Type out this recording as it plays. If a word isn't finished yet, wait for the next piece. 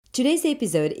Today's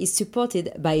episode is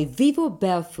supported by Vivo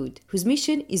Barefoot, whose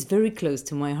mission is very close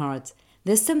to my heart.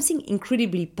 There's something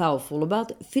incredibly powerful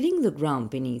about feeling the ground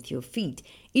beneath your feet.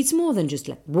 It's more than just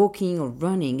like walking or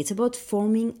running, it's about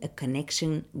forming a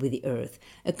connection with the earth,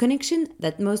 a connection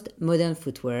that most modern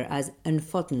footwear has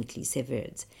unfortunately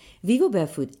severed. Vivo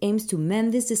Barefoot aims to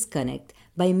mend this disconnect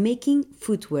by making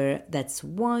footwear that's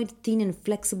wide, thin, and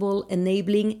flexible,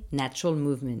 enabling natural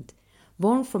movement.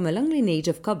 Born from a long lineage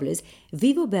of cobblers,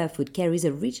 Vivo Barefoot carries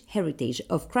a rich heritage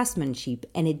of craftsmanship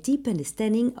and a deep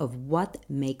understanding of what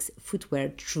makes footwear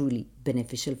truly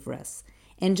beneficial for us.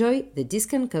 Enjoy the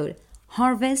discount code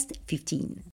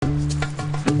HARVEST15.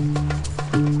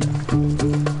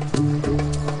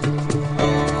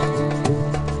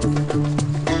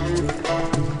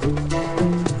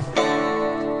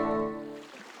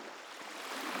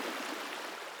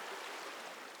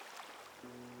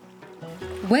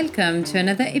 Welcome to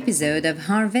another episode of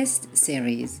Harvest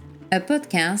Series, a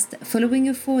podcast following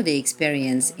a 4-day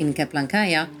experience in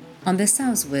Kaplankaya on the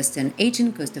southwestern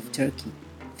Aegean coast of Turkey,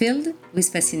 filled with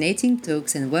fascinating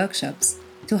talks and workshops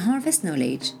to harvest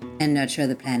knowledge and nurture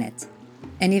the planet.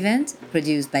 An event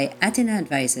produced by Athena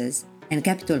Advisors and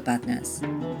Capital Partners.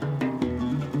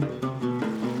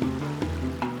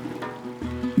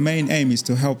 Main aim is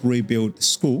to help rebuild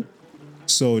school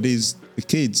so the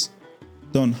kids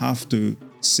don't have to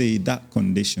see that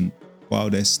condition while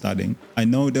they're studying. I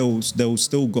know they'll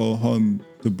still go home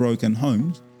to broken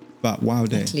homes, but while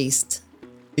they're At least.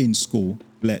 in school,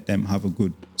 let them have a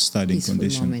good studying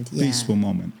condition. Peaceful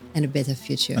moment. And a better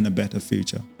future.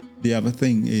 The other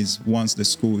thing is, once the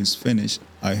school is finished,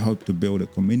 I hope to build a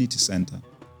community center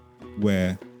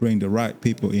where bring the right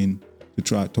people in to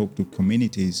try to talk to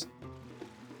communities,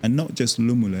 and not just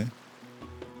Lumule,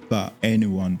 but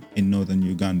anyone in northern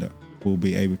Uganda will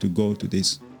be able to go to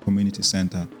this community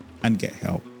center and get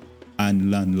help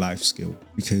and learn life skill,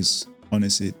 because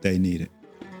honestly, they need it.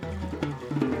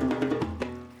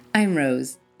 I'm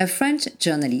Rose, a French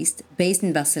journalist based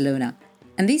in Barcelona,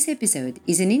 and this episode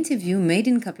is an interview made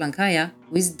in Kaplankaya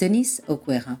with Denis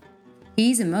Okwera.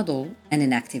 He is a model and an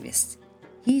activist.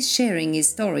 He is sharing his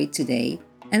story today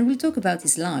and will talk about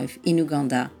his life in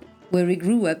Uganda, where he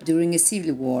grew up during a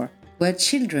civil war where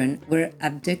children were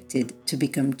abducted to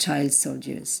become child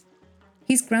soldiers.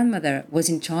 His grandmother was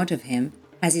in charge of him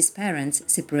as his parents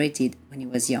separated when he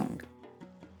was young.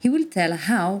 He will tell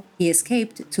how he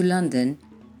escaped to London,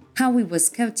 how he was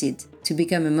scouted to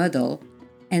become a model,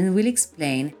 and will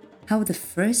explain how the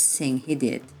first thing he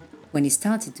did when he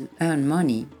started to earn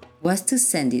money was to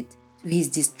send it to his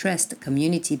distressed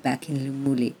community back in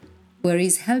Lumule, where he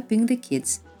is helping the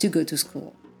kids to go to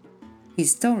school.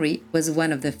 His story was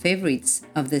one of the favorites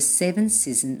of the 7th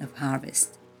season of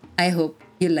Harvest. I hope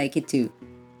you like it too.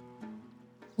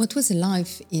 What was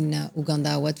life in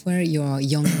Uganda? What were your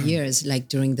young years like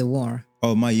during the war?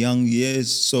 Oh, my young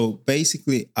years. So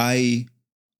basically,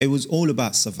 it was all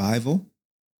about survival.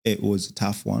 It was a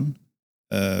tough one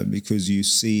because you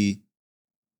see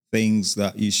things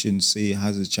that you shouldn't see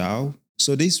as a child.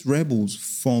 So these rebels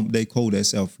they called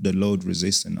themselves the Lord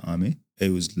Resistance Army.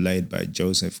 It was led by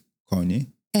Joseph Kony.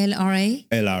 LRA?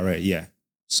 LRA, yeah.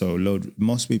 So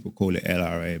most people call it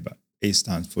LRA, but it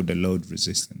stands for the Lord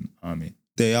Resistance Army.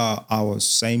 They are our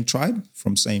same tribe,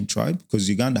 because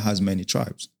Uganda has many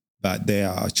tribes, but they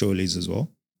are Acholis as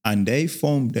well. And they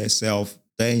formed themselves.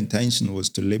 Their intention was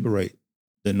to liberate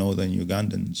the northern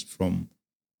Ugandans from,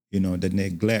 the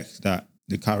neglect that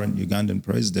the current Ugandan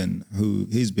president,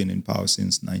 he's been in power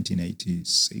since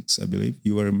 1986, I believe,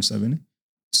 Yoweri Museveni.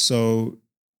 So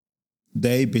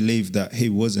they believed that he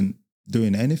wasn't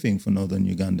doing anything for northern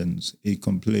Ugandans. He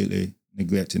completely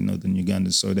neglected northern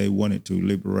Ugandans. So they wanted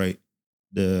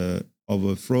to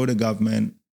overthrow the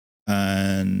government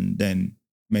and then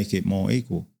make it more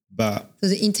equal. But so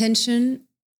the intention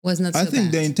was not so bad. I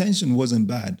think the intention wasn't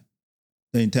bad.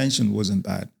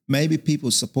 Maybe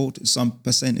some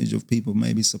percentage of people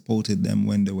maybe supported them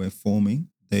when they were forming.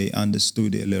 They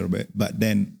understood it a little bit. But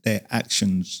then their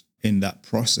actions in that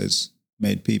process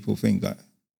made people think that,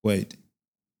 wait,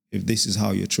 if this is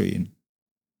how you're treating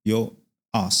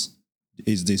us,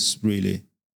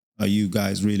 are you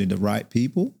guys really the right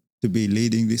people to be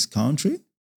leading this country?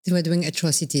 They were doing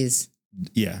atrocities.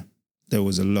 Yeah, there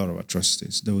was a lot of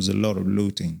atrocities. There was a lot of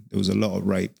looting. There was a lot of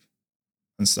rape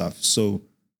and stuff. So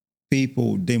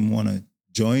people didn't want to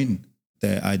join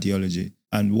their ideology.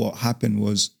 And what happened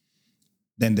was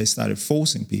then they started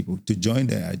forcing people to join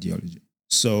their ideology.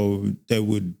 So they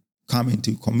would come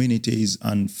into communities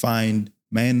and find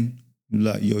men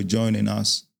like, you're joining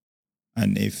us.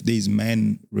 And if these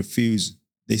men refuse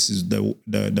This is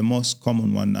the most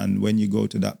common one. And when you go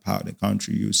to that part of the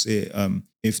country, you see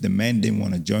if the men didn't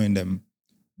want to join them,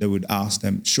 they would ask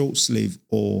them short sleeve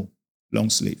or long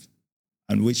sleeve.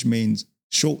 And which means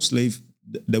short sleeve,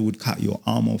 they would cut your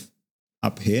arm off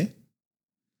up here.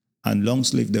 And long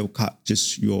sleeve, they'll cut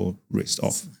just your wrist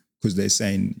off because they're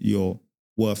saying you're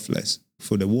worthless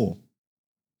for the war,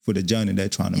 for the journey they're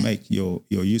trying to make. You're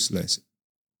useless.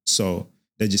 So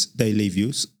they leave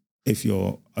you if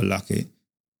you're lucky.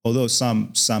 Although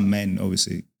some men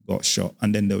obviously got shot,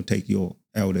 and then they'll take your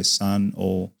eldest son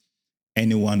or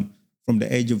anyone from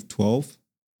the age of 12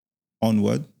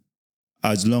 onward,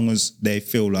 as long as they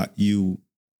feel like you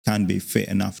can be fit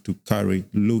enough to carry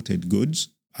looted goods,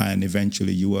 and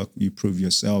eventually you prove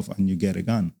yourself and you get a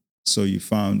gun. So you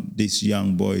found these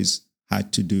young boys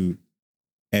had to do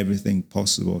everything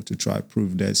possible to try to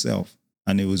prove themselves.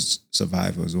 And it was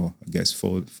survival as well, I guess,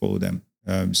 for them.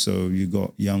 So you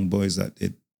got young boys that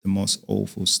did the most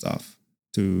awful stuff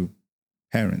to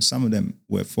parents. Some of them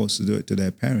were forced to do it to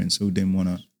their parents who didn't want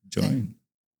to join.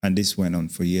 And this went on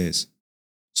for years.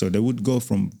 So they would go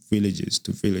from villages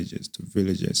to villages to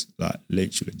villages, like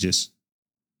literally just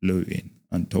looting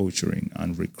and torturing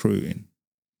and recruiting,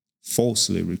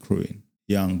 falsely recruiting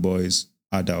young boys,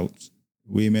 adults.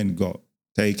 Women got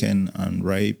taken and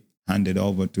raped, handed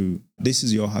over to, this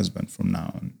is your husband from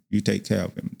now on. You take care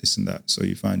of him, this and that. So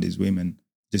you find these women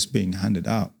just being handed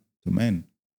out to men,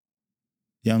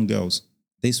 young girls.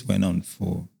 This went on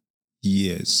for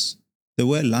years. There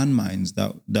were landmines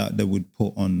that they would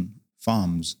put on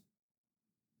farms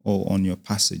or on your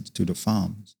passage to the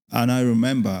farms. And I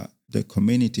remember the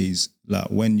communities, like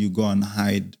when you go and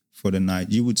hide for the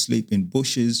night, you would sleep in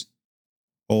bushes,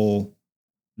 or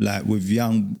like with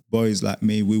young boys like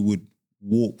me, we would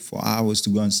walk for hours to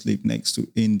go and sleep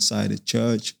inside a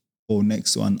church or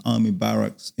next to an army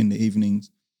barracks in the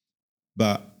evenings.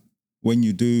 But when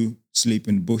you do sleep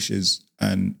in bushes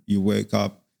and you wake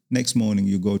up, next morning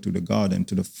you go to the garden,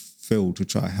 to the field to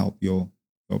try to help your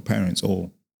parents.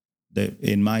 Or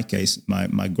in my case,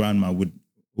 my grandma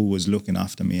who was looking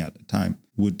after me at the time,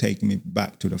 would take me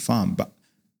back to the farm. But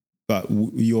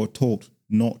you're taught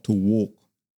not to walk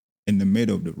in the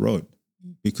middle of the road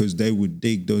because they would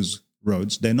dig those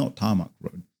roads. They're not tarmac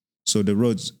roads. So the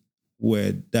roads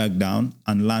were dug down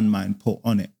and landmine put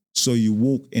on it. So you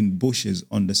walk in bushes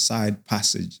on the side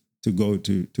passage to go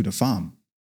to the farm.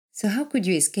 So how could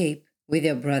you escape with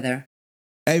your brother?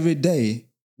 Every day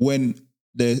when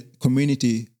the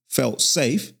community felt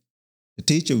safe, the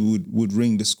teacher would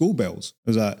ring the school bells. It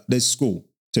was like, there's school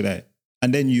today.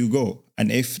 And then you go.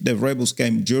 And if the rebels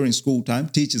came during school time,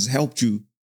 teachers helped you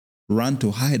run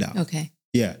to hideout. Okay.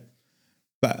 Yeah.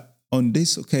 But on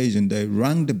this occasion, they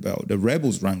rang the bell. The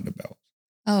rebels rang the bell.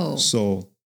 Oh. So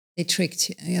they tricked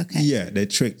you. Okay. Yeah, they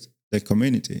tricked the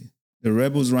community. The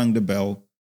rebels rang the bell.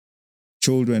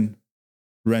 Children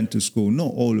ran to school.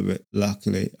 Not all of it,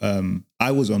 luckily.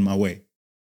 I was on my way.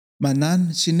 My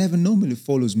nan, she never normally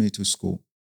follows me to school,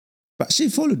 but she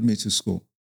followed me to school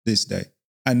this day.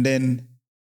 And then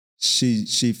she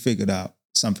figured out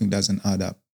something doesn't add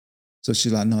up. So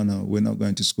she's like, no, we're not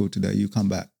going to school today. You come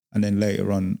back. And then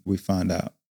later on, we found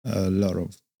out a lot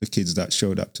of the kids that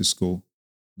showed up to school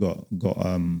got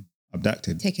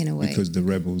abducted. Taken away. Because the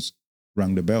rebels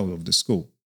rang the bell of the school.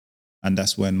 And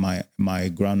that's when my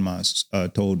grandma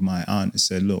told my aunt,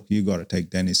 said, look, you got to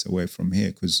take Dennis away from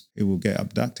here because he will get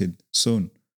abducted soon.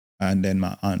 And then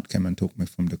my aunt came and took me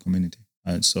from the community.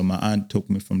 And so my aunt took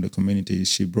me from the community.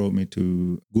 She brought me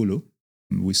to Gulu.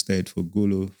 We stayed for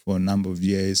Gulu for a number of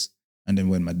years. And then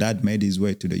when my dad made his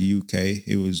way to the UK,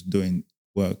 he was doing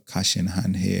work cash in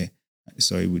hand here.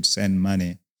 So he would send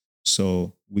money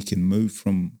so we can move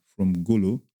from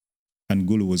Gulu. And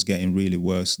Gulu was getting really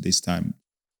worse this time.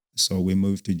 So we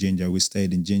moved to Jinja. We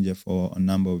stayed in Jinja for a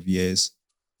number of years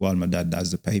while my dad does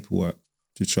the paperwork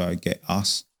to try to get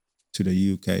us to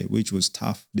the UK, which was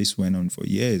tough. This went on for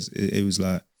years. It was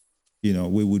like, we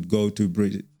would go to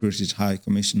British High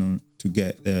Commissioner to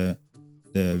get the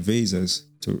visas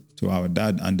to our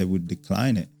dad, and they would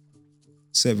decline it.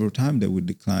 Several times they would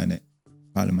decline it.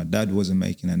 Probably my dad wasn't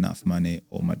making enough money,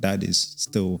 or my dad is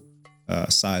still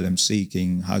asylum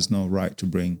seeking, has no right to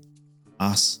bring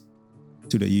us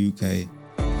to the UK.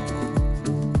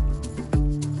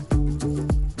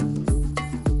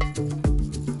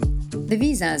 The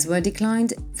visas were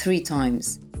declined 3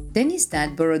 times. Dennis'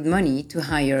 dad borrowed money to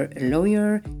hire a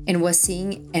lawyer and was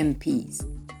seeing MPs,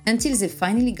 until they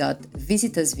finally got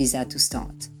visitor's visa to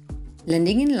start.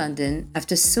 Landing in London,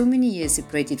 after so many years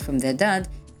separated from their dad,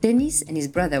 Dennis and his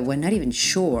brother were not even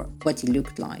sure what he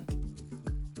looked like.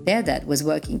 Their dad was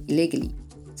working illegally,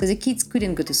 So the kids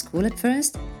couldn't go to school at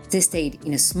first. They stayed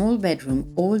in a small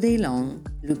bedroom all day long,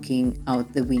 looking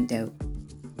out the window.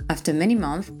 After many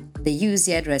months, they used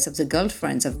the address of the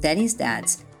girlfriends of Danny's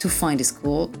dads to find a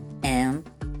school, and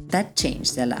that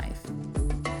changed their life.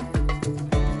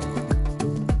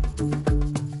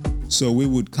 So we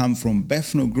would come from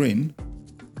Bethnal Green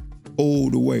all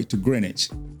the way to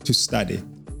Greenwich to study.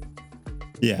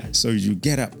 Yeah, so you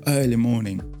get up early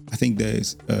morning. I think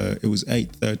it was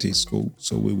 8:30 school,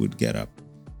 so we would get up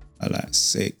at like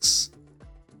 6,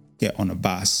 get on a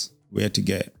bus. We had to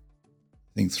get,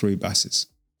 I think, 3 buses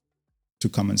to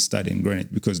come and study in Greenwich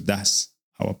because that's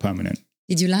our permanent.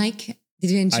 Did you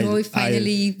enjoy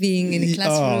finally being in a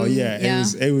classroom? Oh yeah.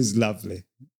 It was lovely.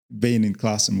 Being in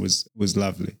classroom was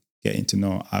lovely. Getting to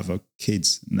know other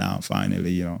kids now,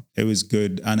 finally, it was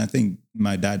good. And I think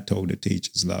my dad told the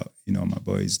teachers, like, my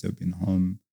boys, they've been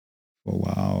home for a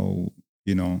while,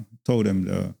 told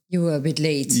them you were a bit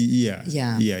late.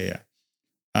 Yeah.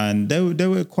 And they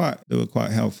were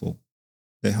quite helpful.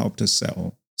 They helped us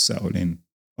settle in.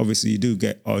 Obviously, you do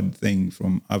get odd thing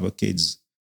from other kids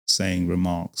saying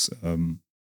remarks,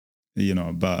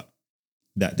 but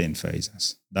that didn't faze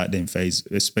us. That didn't faze,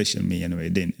 especially me anyway.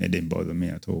 It didn't bother me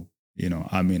at all.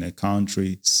 I'm in a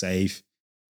country, safe.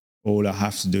 All I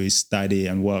have to do is study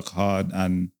and work hard,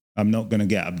 and I'm not going to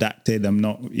get abducted. I'm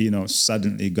not,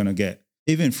 suddenly going to get...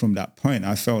 Even from that point,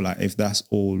 I felt like if that's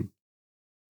all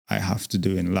I have to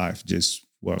do in life, just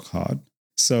work hard.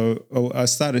 So I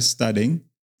started studying.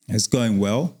 It's going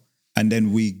well. And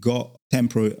then we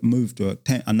moved to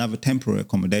another temporary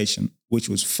accommodation, which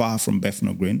was far from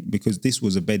Bethnal Green, because this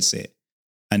was a bed set.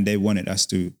 And they wanted us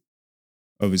to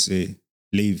obviously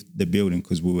leave the building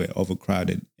because we were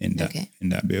overcrowded in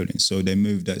that building. So they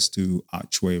moved us to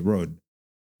Archway Road,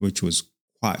 which was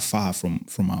quite far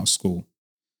from our school.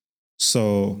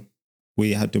 So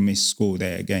we had to miss school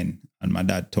there again. And my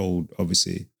dad told,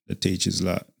 obviously, the teachers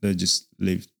that they just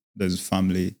leave. There's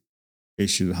family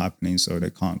issues happening, so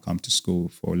they can't come to school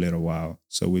for a little while.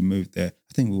 So we moved there.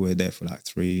 I think we were there for like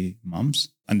 3 months.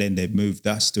 And then they moved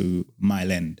us to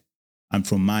Mile End. And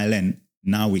from Mile End,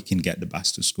 now we can get the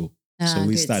bus to school. So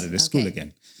we started the school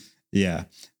again. Yeah.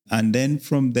 And then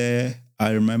from there,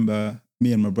 I remember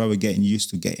me and my brother getting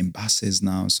used to getting buses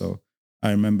now. So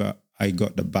I remember I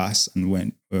got the bus and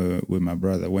went with my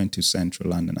brother, went to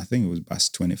Central London. I think it was bus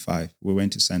 25. We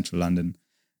went to Central London.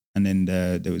 And then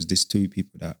there was these 2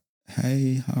 people that,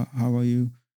 hey, how are you?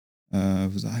 I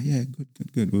was like, yeah,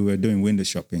 good. We were doing window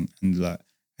shopping and like,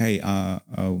 hey,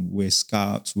 we're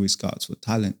scouts for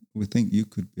talent. We think you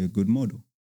could be a good model.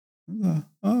 I was like,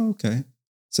 oh, okay.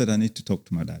 Said I need to talk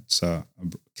to my dad. So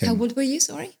how old were you,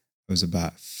 sorry? I was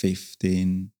about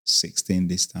 15, 16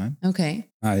 this time. Okay.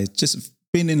 I just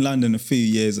been in London a few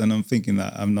years and I'm thinking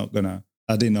that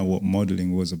I didn't know what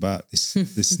modeling was about, this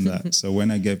and that. So when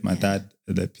I gave my dad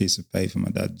the piece of paper,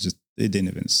 my dad he didn't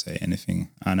even say anything.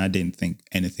 And I didn't think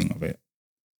anything of it.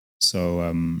 So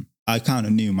I kind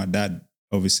of knew my dad,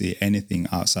 obviously anything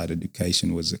outside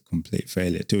education was a complete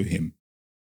failure to him.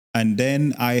 And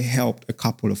then I helped a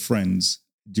couple of friends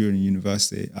during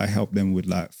university. I helped them with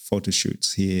like photo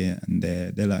shoots here and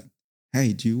there. They're like,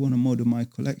 hey, do you want to model my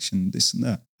collection? This and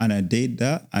that. And I did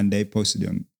that and they posted it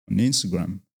on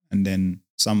Instagram. And then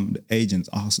some agents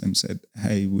asked them, said,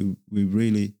 hey, we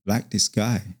really like this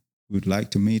guy. We'd like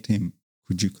to meet him.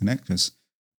 Could you connect us?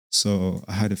 So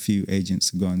I had a few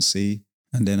agents to go and see.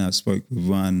 And then I spoke with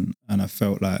one and I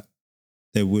felt like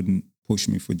they wouldn't push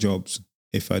me for jobs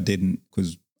if I didn't,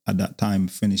 because at that time,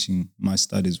 finishing my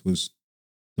studies was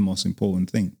the most important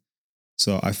thing.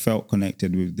 So I felt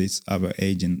connected with this other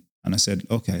agent and I said,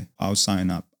 okay, I'll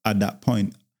sign up. At that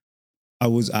point, I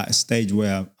was at a stage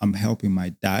where I'm helping my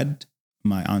dad,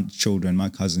 my aunt's children, my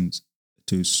cousins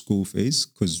to school fees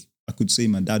because I could see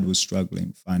my dad was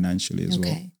struggling financially as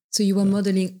well. So you were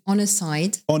modeling on a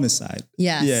side? On a side.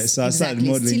 Yes, yeah, so I started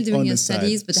modeling still doing on your the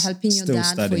studies, side, but helping your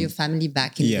dad for your family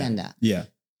back in Uganda. Yeah.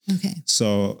 Okay.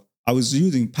 So I was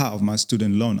using part of my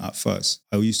student loan at first.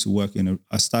 I used to work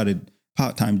I started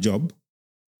part-time job.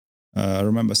 I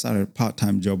remember I started a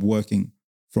part-time job working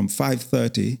from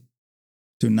 5:30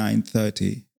 to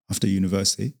 9:30 after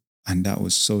university. And that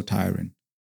was so tiring.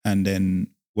 And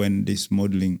then when this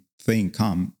modeling thing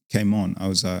came on, I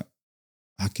was like,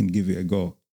 I can give it a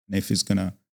go. And if it's going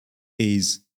to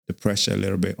ease the pressure a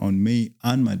little bit on me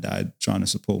and my dad trying to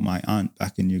support my aunt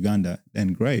back in Uganda,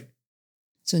 then great.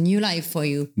 So new life for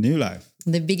you. New life.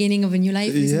 The beginning of a new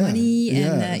life with money.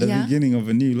 The beginning of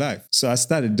a new life. So I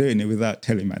started doing it without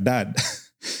telling my dad.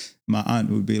 My aunt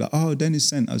would be like, oh, Dennis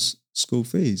sent us school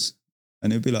fees.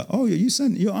 And they'd be like, oh, you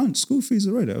sent your aunt school fees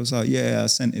already? I was like, yeah, I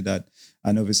sent it that.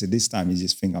 And obviously this time you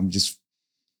just think I'm just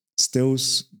still,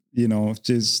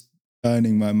 just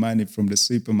earning my money from the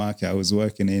supermarket I was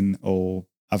working in, or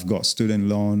I've got student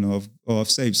loan, or I've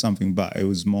saved something, but it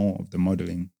was more of the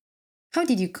modeling. How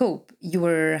did you cope? You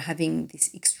were having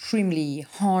this extremely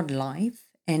hard life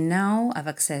and now have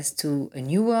access to a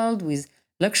new world with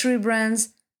luxury brands.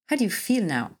 How do you feel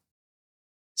now?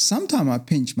 Sometimes I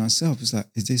pinch myself. It's like,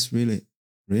 is this really,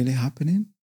 really happening?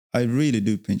 I really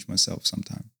do pinch myself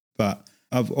sometimes. But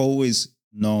I've always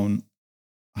known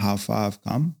how far I've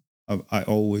come. I'm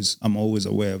always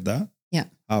aware of that. Yeah.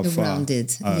 How You're far,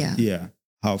 grounded. Yeah. Yeah.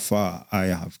 How far I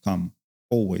have come.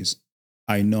 Always.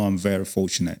 I know I'm very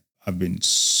fortunate. I've been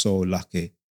so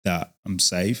lucky that I'm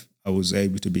safe. I was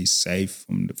able to be safe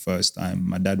from the first time.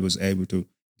 My dad was able to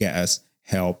get us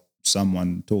help,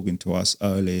 someone talking to us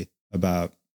early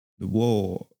about the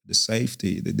war, the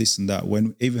safety, the this and that.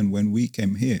 Even when we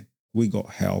came here, we got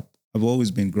help. I've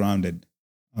always been grounded.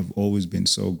 I've always been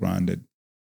so grounded.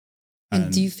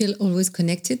 And do you feel always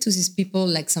connected to these people,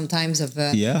 like sometimes of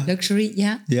luxury?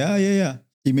 Yeah. Yeah.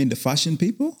 You mean the fashion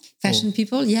people? Fashion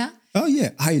people, yeah. Oh,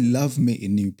 yeah. I love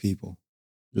meeting new people.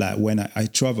 Like when I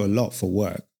travel a lot for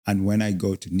work, and when I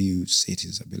go to new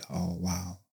cities, I'll be like, oh,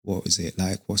 wow, what is it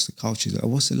like? What's the culture like?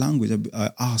 What's the language? I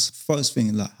ask first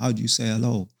thing, like, how do you say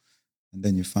hello? And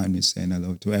then you find me saying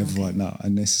hello to everyone now,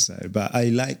 unnecessary. But I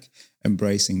like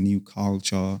embracing new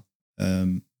culture,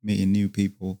 meeting new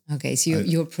people. Okay, so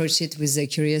you approach it with a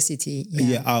curiosity.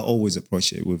 Yeah, I always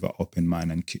approach it with an open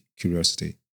mind and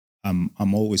curiosity.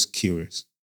 I'm always curious,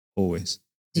 always.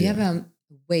 Do you have a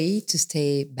way to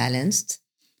stay balanced?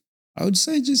 I would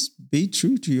say just be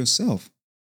true to yourself.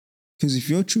 Because if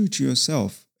you're true to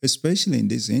yourself, especially in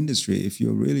this industry, if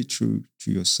you're really true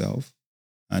to yourself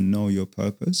and know your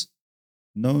purpose,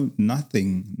 no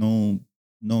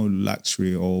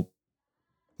luxury or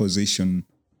position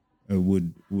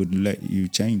would let you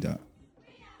change that.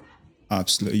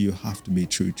 Absolutely, you have to be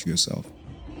true to yourself.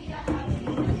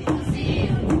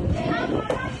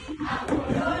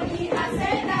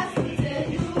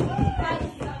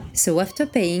 So after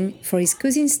paying for his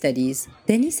cousin's studies,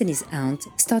 Denis and his aunt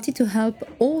started to help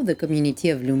all the community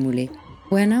of Lumule,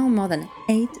 where now more than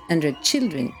 800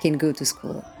 children can go to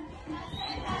school.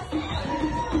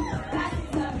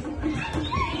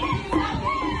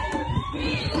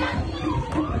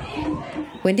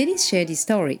 When Denis shared his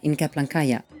story in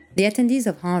Kaplankaya, the attendees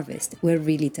of Harvest were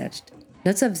really touched.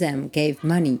 Lots of them gave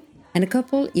money, and a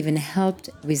couple even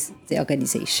helped with the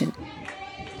organization.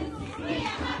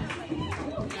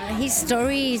 His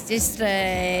story is just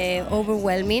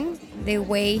overwhelming. The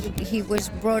way he was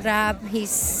brought up,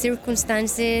 his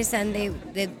circumstances, and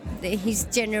his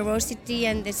generosity,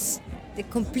 and the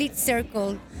complete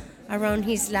circle around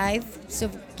his life.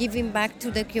 So giving back to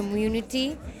the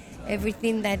community,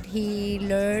 everything that he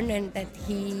learned and that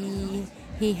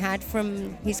he had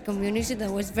from his community,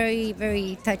 that was very,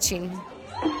 very touching.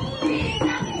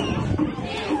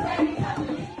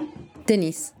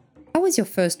 Denis, how was your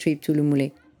first trip to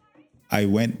Lumule? I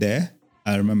went there.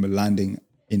 I remember landing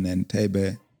in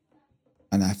Entebbe,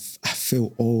 and I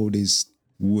feel all this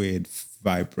weird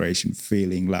vibration,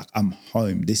 feeling like I'm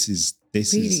home. This is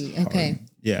really? Home. Okay.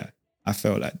 Yeah, I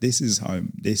felt like this is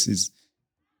home. This is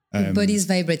the body's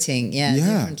vibrating. Yeah,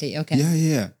 differently. Okay.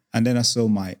 Yeah. And then I saw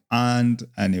my aunt,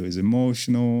 and it was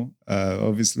emotional.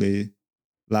 Obviously,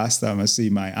 last time I see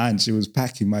my aunt, she was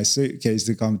packing my suitcase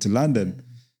to come to London,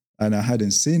 and I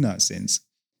hadn't seen her since.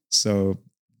 So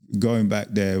going back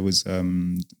there was,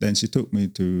 then she took me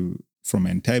from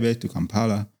Entebbe to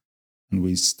Kampala, and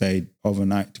we stayed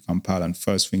overnight to Kampala. And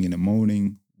first thing in the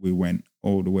morning, we went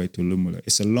all the way to Lumule.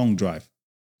 It's a long drive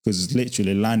because it's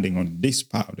literally landing on this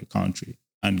part of the country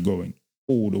and going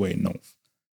all the way north.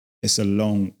 It's a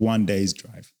long 1 day's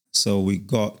drive. So we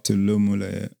got to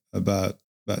Lumule about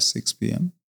 6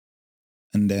 p.m.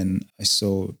 And then I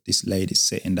saw this lady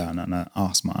sitting down, and I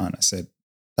asked my aunt, I said,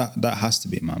 that has to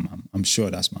be my mum. I'm sure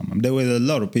that's my mum. There were a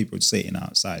lot of people sitting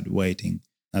outside waiting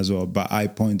as well, but I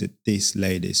pointed this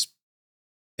lady,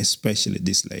 especially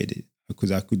this lady,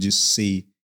 because I could just see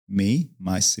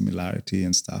my similarity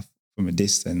and stuff from a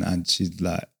distance. And she's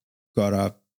like, got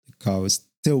up, the car was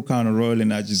still kind of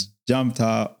rolling. I just jumped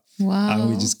out. Wow. And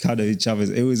we just cuddled each other.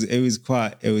 It was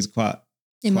quite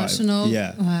emotional.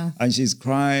 Yeah. Wow. And she's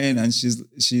crying, and she's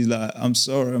like, I'm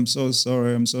sorry, I'm so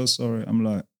sorry, I'm so sorry. I'm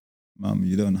like, Mom,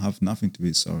 you don't have nothing to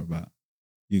be sorry about.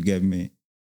 You gave me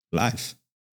life,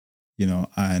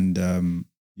 and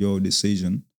your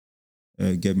decision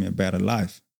gave me a better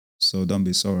life. So don't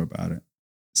be sorry about it.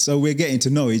 So we're getting to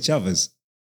know each other.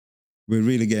 we're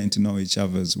really getting to know each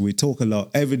other. We talk a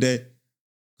lot every day.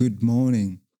 Good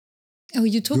morning. Oh,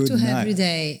 you talk to her every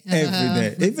day.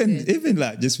 Every day. Even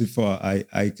like just before I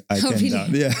came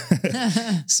down. Yeah.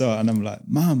 So, and I'm like,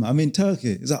 Mom, I'm in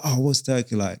Turkey. It's like, oh, what's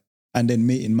Turkey like? And then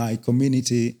meeting my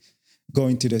community,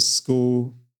 going to the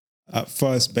school. At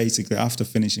first, basically, after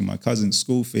finishing my cousin's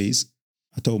school fees,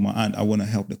 I told my aunt, I want to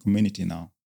help the community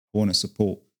now. I want to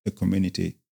support the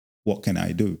community. What can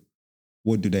I do?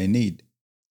 What do they need?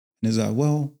 And he's like,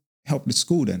 well, help the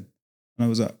school then. And I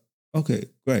was like, okay,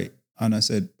 great. And I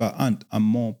said, but Aunt, I'm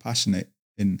more passionate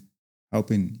in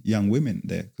helping young women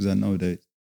there because I know that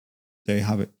they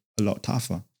have it a lot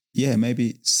tougher. Yeah,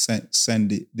 maybe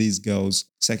send these girls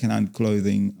secondhand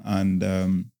clothing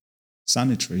and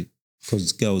sanitary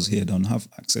because girls here don't have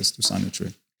access to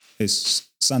sanitary.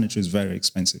 Sanitary is very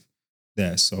expensive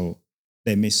there. So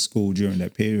they miss school during their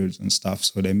periods and stuff.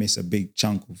 So they miss a big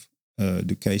chunk of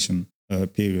education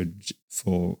period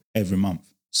for every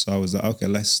month. So I was like, okay,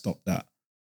 let's stop that.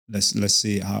 Let's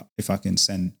see if I can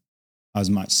send as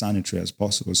much sanitary as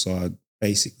possible. So I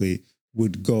basically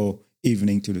would go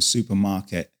evening to the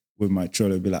supermarket with my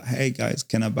trolley, be like, hey guys,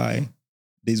 can I buy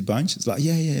this bunch? It's like,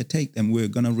 yeah, take them. We're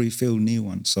going to refill new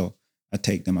ones. So I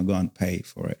take them, I go and pay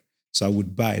for it. So I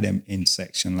would buy them in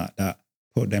section like that,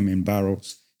 put them in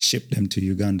barrels, ship them to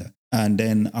Uganda. And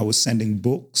then I was sending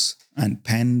books and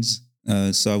pens.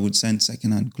 So I would send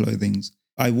secondhand clothing.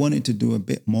 I wanted to do a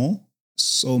bit more,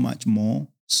 so much more.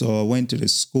 So I went to the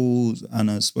schools and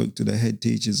I spoke to the head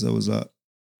teachers. I was like,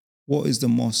 what is the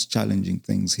most challenging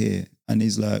things here? And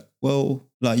he's like, well,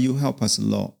 like you help us a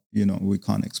lot. You know, we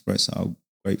can't express how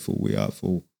grateful we are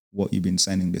for what you've been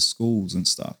sending the schools and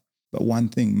stuff. But one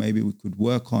thing maybe we could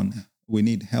work on, we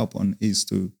need help on, is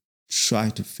to try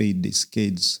to feed these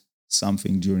kids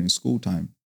something during school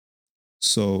time.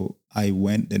 So I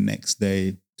went the next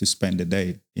day to spend the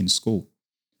day in school.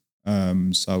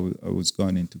 So I was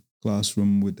going into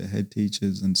classroom with the head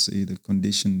teachers and see the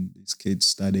condition these kids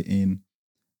study in.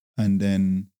 And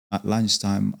then at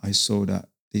lunchtime, I saw that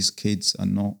these kids are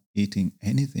not eating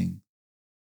anything.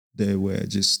 They were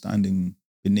just standing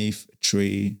beneath a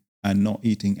tree and not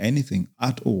eating anything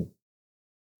at all.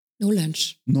 No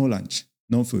lunch. No lunch,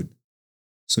 no food.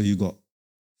 So you got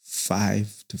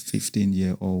 5 to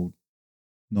 15-year-old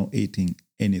not eating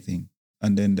anything.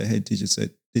 And then the head teacher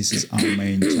said, this is our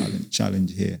main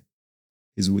challenge here,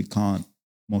 is we can't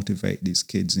motivate these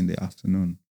kids in the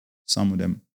afternoon.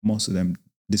 Most of them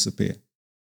disappear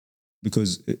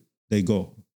because they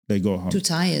go home. Too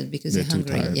tired because they're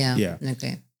hungry. Tired. Yeah.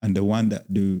 Okay. And the one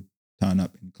that do turn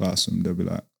up in classroom, they'll be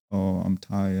like, oh, I'm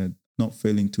tired, not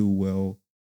feeling too well.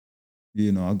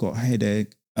 You know, I got a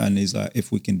headache. And it's like, if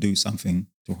we can do something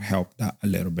to help that a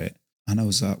little bit. And I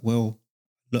was like, well,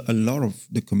 a lot of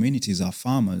the communities are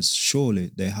farmers.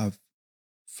 Surely they have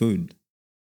food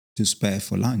to spare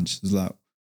for lunch. It's like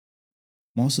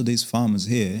most of these farmers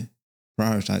here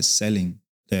prioritize selling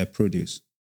their produce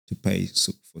to pay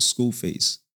for school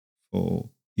fees, for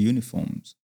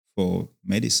uniforms, for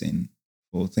medicine,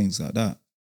 for things like that.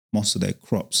 Most of their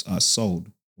crops are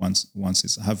sold once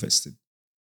it's harvested.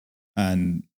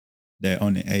 And they're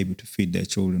only able to feed their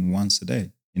children once a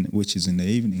day, which is in the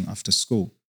evening after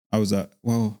school. I was like,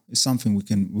 well, it's something we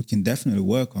can definitely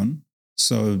work on.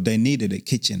 So they needed a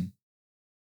kitchen.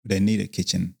 They need a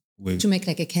kitchen to make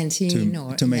like a canteen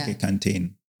to make a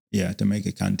canteen. Yeah, to make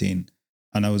a canteen.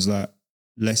 And I was like,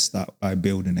 let's start by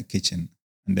building a kitchen,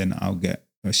 and then I'll get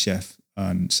a chef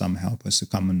and some helpers to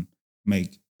come and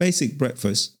make basic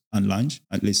breakfast and lunch.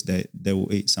 At least they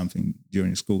will eat something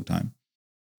during school time.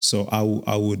 So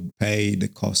I would pay the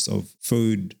cost of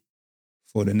food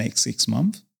for the next 6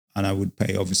 months. And I would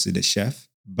pay, obviously, the chef.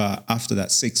 But after that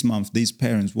 6 months, these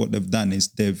parents, what they've done is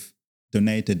they've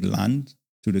donated land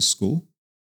to the school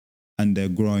and they're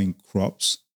growing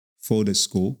crops for the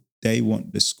school. They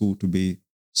want the school to be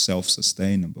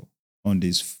self-sustainable on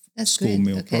this school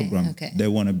meal program. Okay. They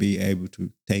want to be able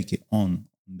to take it on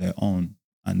their own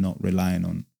and not relying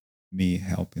on me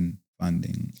helping,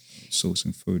 funding,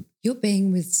 sourcing food. You're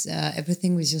paying with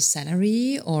everything with your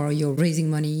salary, or you're raising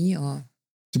money, or?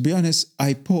 To be honest,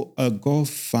 I put a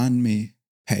GoFundMe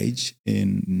page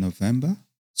in November.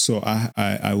 So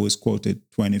I was quoted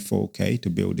 $24,000 to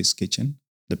build this kitchen.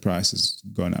 The price has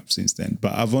gone up since then.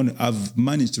 But I've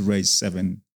managed to raise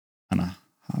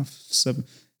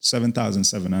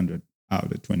 7,700 out of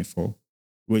the 24,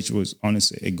 which was,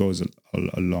 honestly, it goes a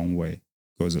long way. It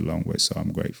goes a long way. So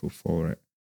I'm grateful for it.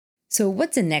 So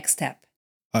what's the next step?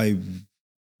 I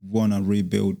want to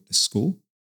rebuild the school.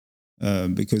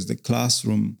 Because the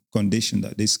classroom condition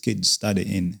that these kids study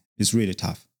in is really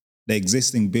tough. The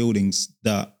existing buildings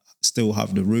that still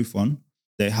have the roof on,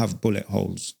 they have bullet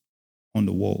holes on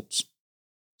the walls.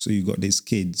 So you got these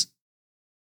kids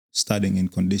studying in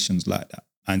conditions like that.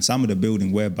 And some of the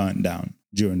buildings were burnt down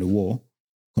during the war,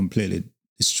 completely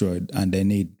destroyed, and they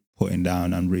need putting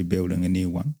down and rebuilding a new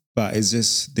one. But it's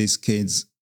just these kids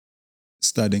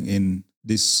studying in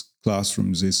these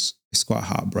classrooms is quite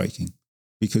heartbreaking,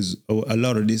 because a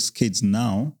lot of these kids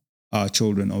now are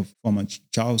children of former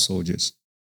child soldiers.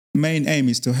 Main aim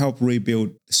is to help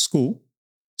rebuild the school,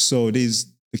 so the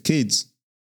kids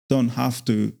don't have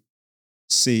to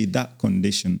see that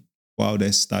condition while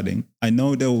they're studying. I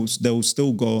know they'll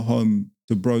still go home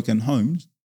to broken homes,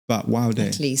 but while they're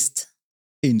at least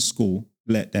in school,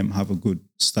 let them have a good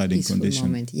studying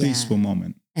condition, peaceful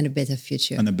moment, and a better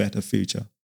future.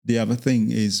 The other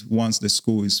thing is, once the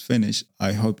school is finished,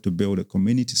 I hope to build a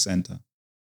community center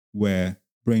where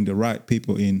bring the right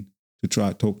people in to try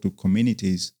to talk to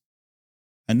communities,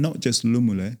 and not just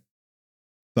Lumule,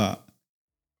 but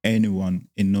anyone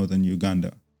in northern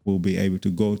Uganda will be able to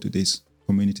go to this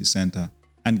community center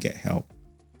and get help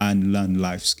and learn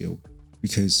life skill,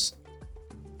 because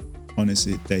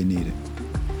honestly, they need it.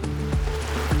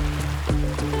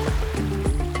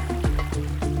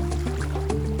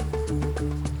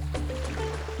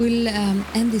 We'll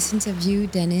end this interview,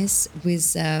 Dennis,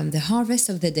 with the harvest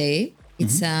of the day.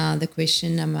 It's the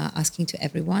question I'm asking to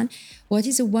everyone. What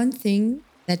is the one thing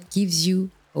that gives you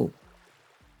hope?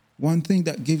 One thing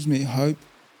that gives me hope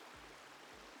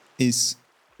is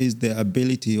the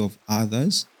ability of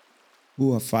others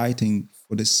who are fighting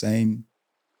for the same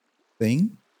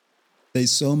thing.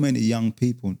 There's so many young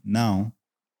people now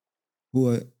who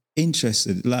are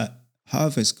interested, like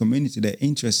Harvest community, they're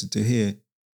interested to hear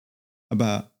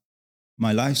about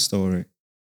my life story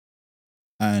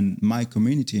and my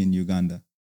community in Uganda.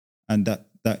 And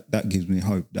that gives me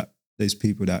hope that there's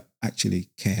people that actually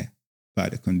care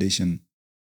about the condition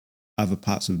other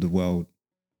parts of the world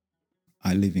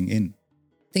are living in.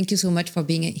 Thank you so much for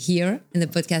being here in the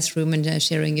podcast room and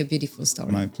sharing your beautiful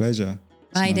story. My pleasure.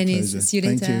 Bye, Dennis. See you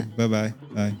later. Thank you. Bye-bye.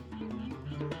 Bye.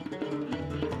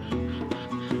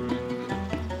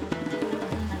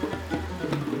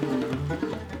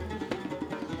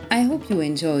 I hope you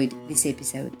enjoyed this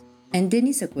episode and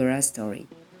Denis Okwera's story.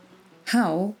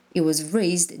 How he was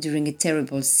raised during a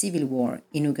terrible civil war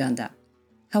in Uganda.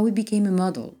 How he became a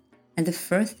model. And the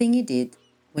first thing he did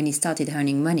when he started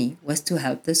earning money was to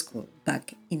help the school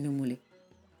back in Lumule.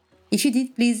 If you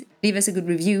did, please leave us a good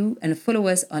review and follow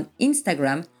us on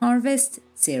Instagram, Harvest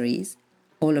Series.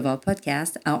 All of our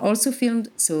podcasts are also filmed,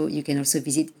 so you can also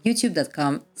visit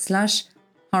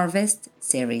youtube.com/Harvest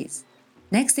Series.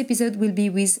 Next episode will be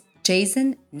with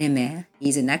Jason Nemer.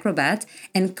 He's an acrobat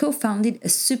and co-founded a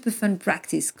super fun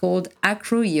practice called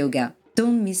Acro Yoga.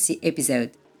 Don't miss the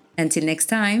episode. Until next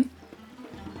time,